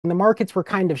The markets were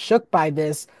kind of shook by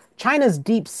this. China's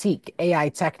DeepSeek AI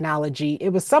technology, it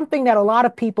was something that a lot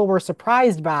of people were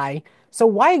surprised by. So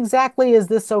why exactly is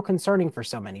this so concerning for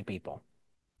so many people?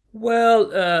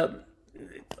 Well,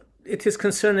 it is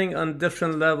concerning on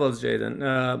different levels,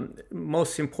 Jaden.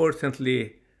 Most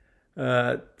importantly,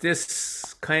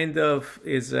 this kind of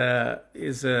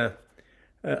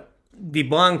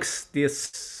debunks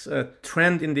this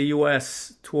trend in the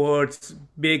U.S. towards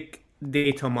big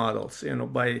data models.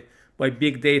 By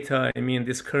big data, I mean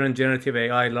this current generative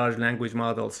AI, large language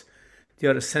models. They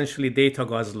are essentially data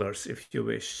guzzlers, if you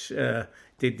wish.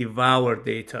 They devour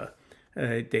data.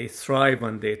 They thrive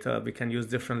on data. We can use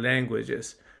different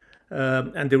languages.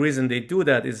 And the reason they do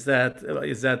that is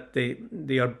that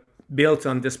they are built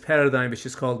on this paradigm which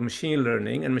is called machine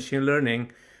learning, and machine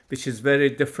learning, which is very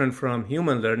different from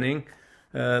human learning,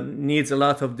 needs a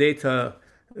lot of data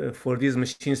for these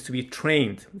machines to be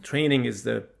trained. Training is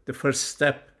the first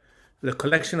step. The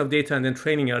collection of data and then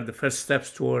training are the first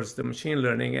steps towards the machine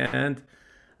learning. And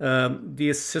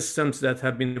these systems that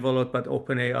have been developed by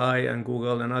OpenAI and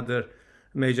Google and other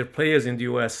major players in the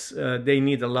US, they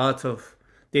need a lot of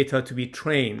data to be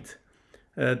trained.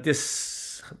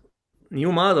 This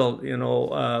new model,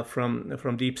 from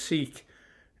DeepSeek,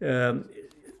 um,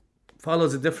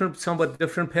 follows a somewhat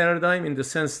different paradigm in the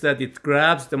sense that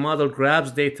the model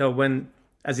grabs data when,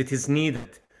 as it is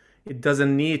needed. It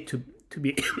doesn't need to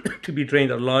be to be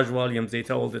trained on large volumes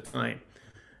data all the time,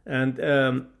 and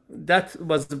that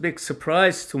was a big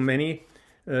surprise to many,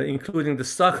 including the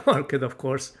stock market, of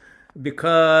course,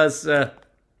 because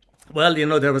well,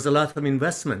 there was a lot of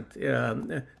investment,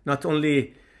 not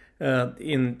only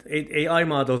in AI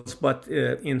models, but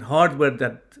in hardware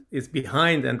that is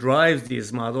behind and drives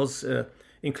these models,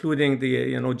 including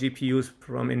the GPUs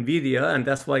from NVIDIA, and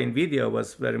that's why NVIDIA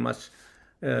was very much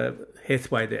hit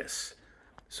by this.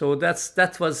 So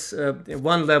that was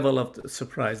one level of the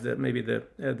surprise, that maybe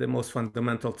the most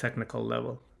fundamental technical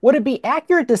level. Would it be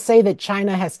accurate to say that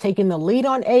China has taken the lead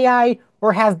on AI,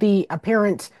 or has the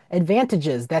apparent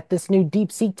advantages that this new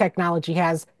DeepSeek technology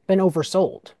has been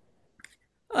oversold?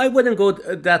 I wouldn't go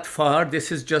that far. This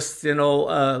is just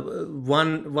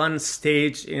one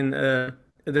stage in the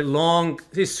long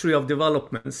history of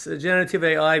developments. Generative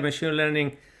AI, machine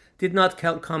learning, did not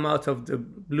come out of the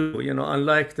blue.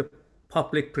 Unlike the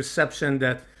public perception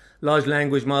that large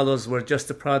language models were just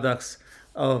the products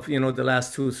of the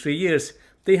last 2 3 years.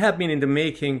 They have been in the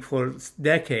making for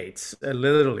decades,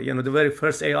 literally. The very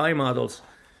first AI models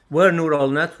were neural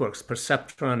networks,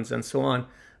 perceptrons, and so on.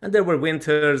 And there were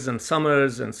winters and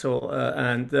summers, and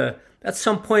at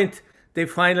some point they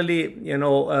finally,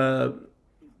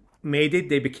 made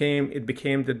it. It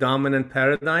became the dominant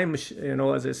paradigm.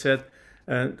 As I said,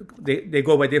 they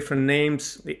go by different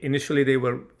names. Initially, they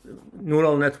were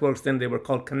neural networks. Then they were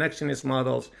called connectionist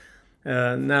models.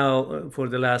 Now, for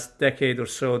the last decade or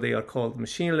so, they are called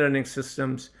machine learning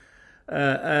systems.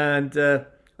 And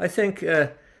I think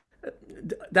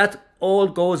that all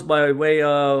goes by way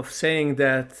of saying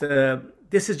that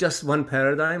this is just one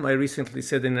paradigm. I recently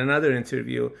said in another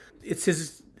interview, it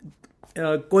is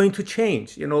going to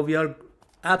change. We are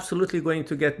absolutely going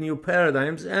to get new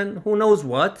paradigms, and who knows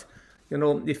what.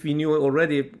 If we knew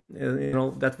already,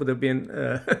 that would have been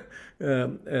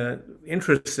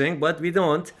interesting, but we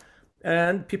don't.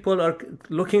 And people are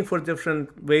looking for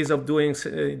different ways of doing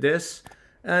this.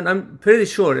 And I'm pretty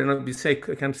sure,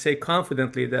 I can say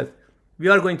confidently that we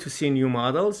are going to see new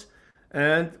models.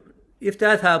 And if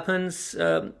that happens,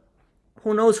 who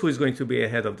knows who is going to be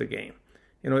ahead of the game?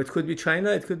 It could be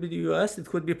China, it could be the U.S., it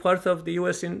could be part of the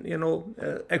U.S.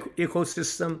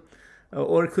 Ecosystem,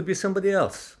 or it could be somebody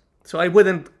else. So I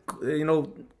wouldn't,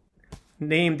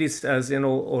 name this as,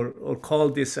 or call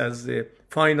this as the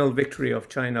final victory of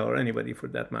China or anybody for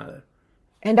that matter.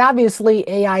 And obviously,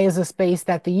 AI is a space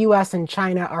that the US and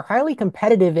China are highly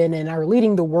competitive in and are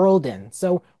leading the world in.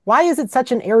 So, why is it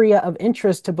such an area of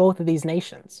interest to both of these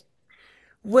nations?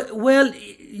 Well,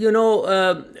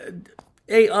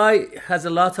 AI has a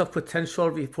lot of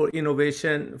potential for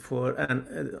innovation.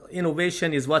 And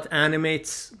innovation is what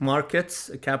animates markets,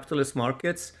 capitalist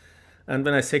markets. And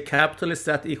when I say capitalist,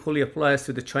 that equally applies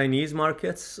to the Chinese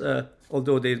markets,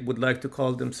 although they would like to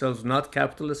call themselves not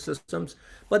capitalist systems,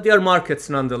 but they are markets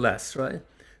nonetheless, right?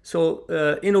 So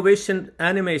innovation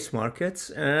animates markets,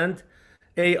 and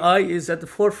AI is at the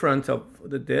forefront of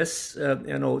this,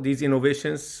 these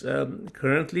innovations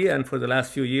currently and for the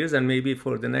last few years, and maybe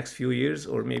for the next few years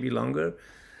or maybe longer.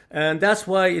 And that's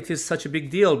why it is such a big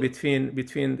deal between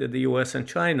the US and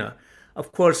China.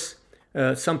 Of course,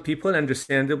 some people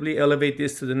understandably elevate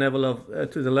this to the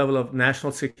level of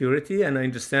national security, and I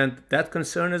understand that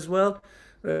concern as well.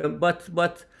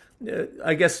 But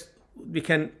I guess we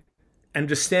can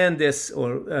understand this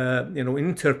or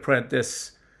interpret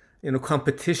this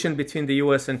competition between the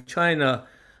U.S. and China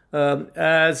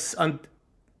as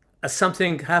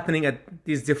something happening at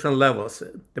these different levels: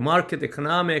 the market,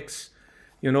 economics,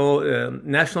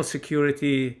 national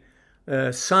security,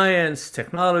 science,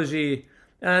 technology,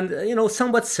 and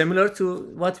somewhat similar to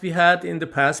what we had in the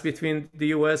past between the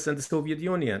U.S. and the Soviet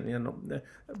Union.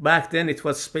 Back then it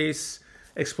was space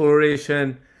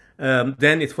exploration.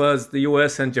 Then it was the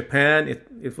U.S. and Japan,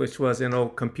 which was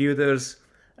computers,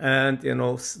 and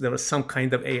there was some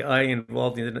kind of AI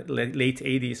involved in the late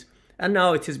 80s, and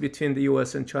now it is between the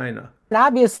U.S. and China. And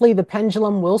obviously, the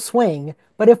pendulum will swing,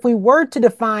 but if we were to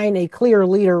define a clear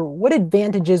leader, what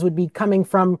advantages would be coming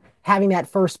from having that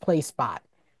first place spot?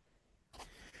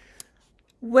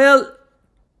 Well,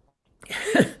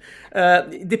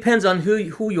 it depends on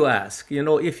who you ask.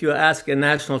 If you ask a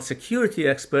national security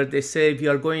expert, they say we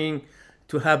are going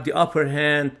to have the upper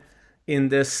hand in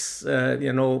this,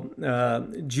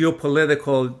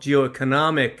 geopolitical,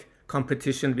 geoeconomic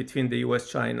competition between the U.S.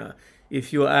 China.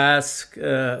 If you ask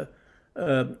a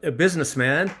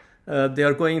businessman, they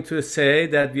are going to say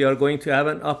that we are going to have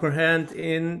an upper hand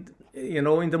in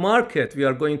the market. We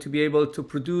are going to be able to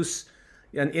produce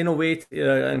and innovate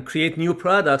and create new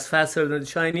products faster than the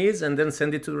Chinese, and then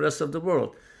send it to the rest of the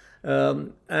world,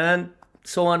 and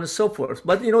so on and so forth.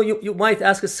 But you might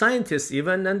ask a scientist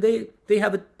even, and they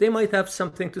might have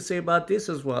something to say about this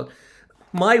as well.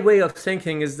 My way of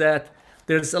thinking is that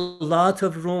there's a lot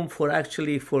of room for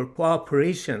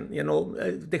cooperation.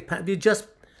 We just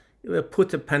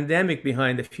put a pandemic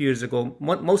behind a few years ago.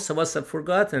 Most of us have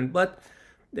forgotten, but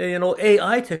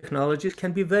AI technologies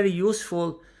can be very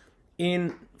useful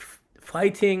in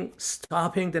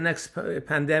stopping the next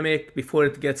pandemic before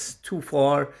it gets too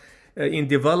far, in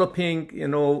developing,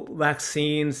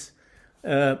 vaccines,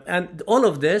 and all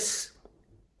of this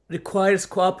requires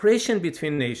cooperation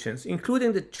between nations,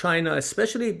 including the China,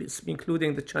 especially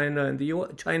including the China and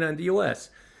the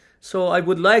U.S. So I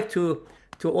would like to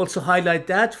also highlight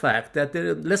that fact that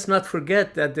let's not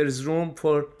forget that there is room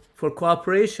for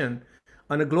cooperation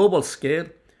on a global scale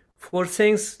for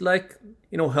things like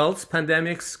health,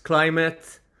 pandemics,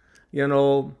 climate, you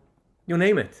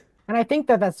name it. And I think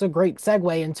that that's a great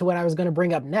segue into what I was going to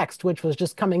bring up next, which was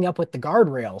just coming up with the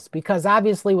guardrails. Because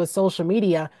obviously, with social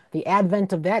media, the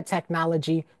advent of that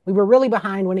technology, we were really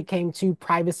behind when it came to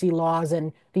privacy laws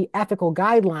and the ethical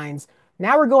guidelines.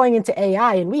 Now we're going into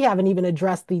AI, and we haven't even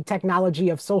addressed the technology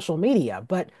of social media.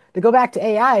 But to go back to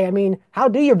AI, I mean, how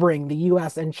do you bring the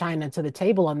US and China to the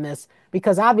table on this?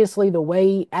 Because obviously, the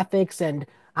way ethics and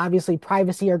obviously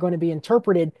privacy are going to be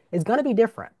interpreted is going to be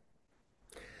different.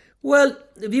 Well,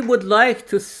 we would like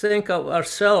to think of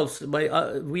ourselves by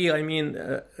I mean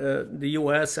the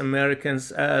U.S.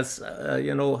 Americans as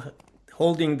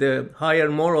holding the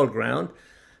higher moral ground.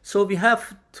 So we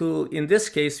have to, in this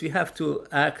case, we have to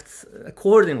act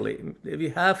accordingly. We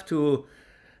have to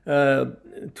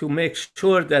make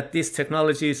sure that these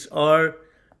technologies are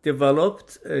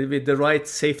developed with the right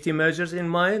safety measures in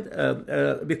mind,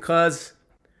 because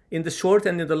in the short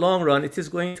and in the long run, it is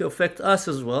going to affect us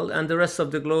as well and the rest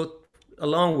of the globe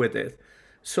along with it.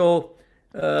 So,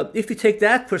 if we take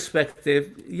that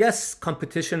perspective, yes,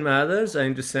 competition matters. I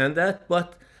understand that,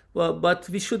 but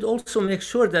we should also make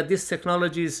sure that these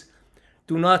technologies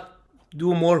do not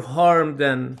do more harm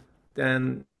than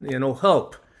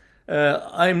help.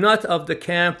 I'm not of the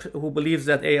camp who believes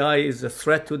that AI is a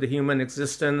threat to the human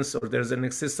existence or there's an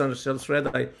existential threat.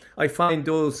 I find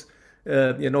those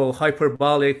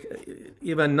hyperbolic,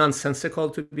 even nonsensical,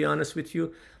 to be honest with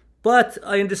you. But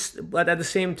I understand. But at the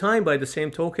same time, by the same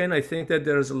token, I think that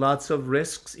there's lots of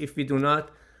risks if we do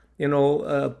not,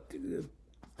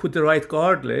 put the right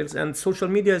guardrails. And social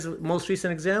media is the most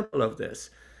recent example of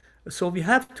this. So we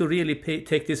have to really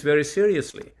take this very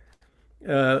seriously,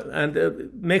 and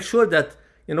make sure that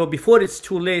before it's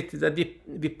too late, that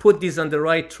we put this on the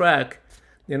right track.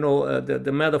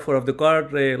 The metaphor of the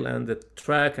guardrail and the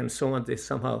track and so on, they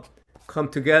somehow come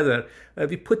together.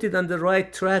 We put it on the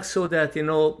right track so that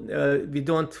we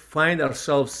don't find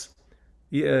ourselves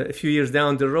a few years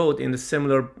down the road in a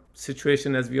similar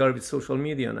situation as we are with social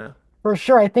media now. For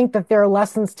sure, I think that there are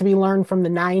lessons to be learned from the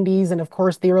 90s and, of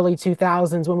course, the early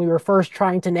 2000s when we were first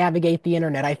trying to navigate the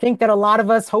internet. I think that a lot of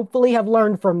us hopefully have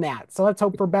learned from that. So let's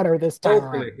hope for better this time around.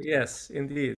 Hopefully, yes,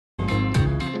 indeed.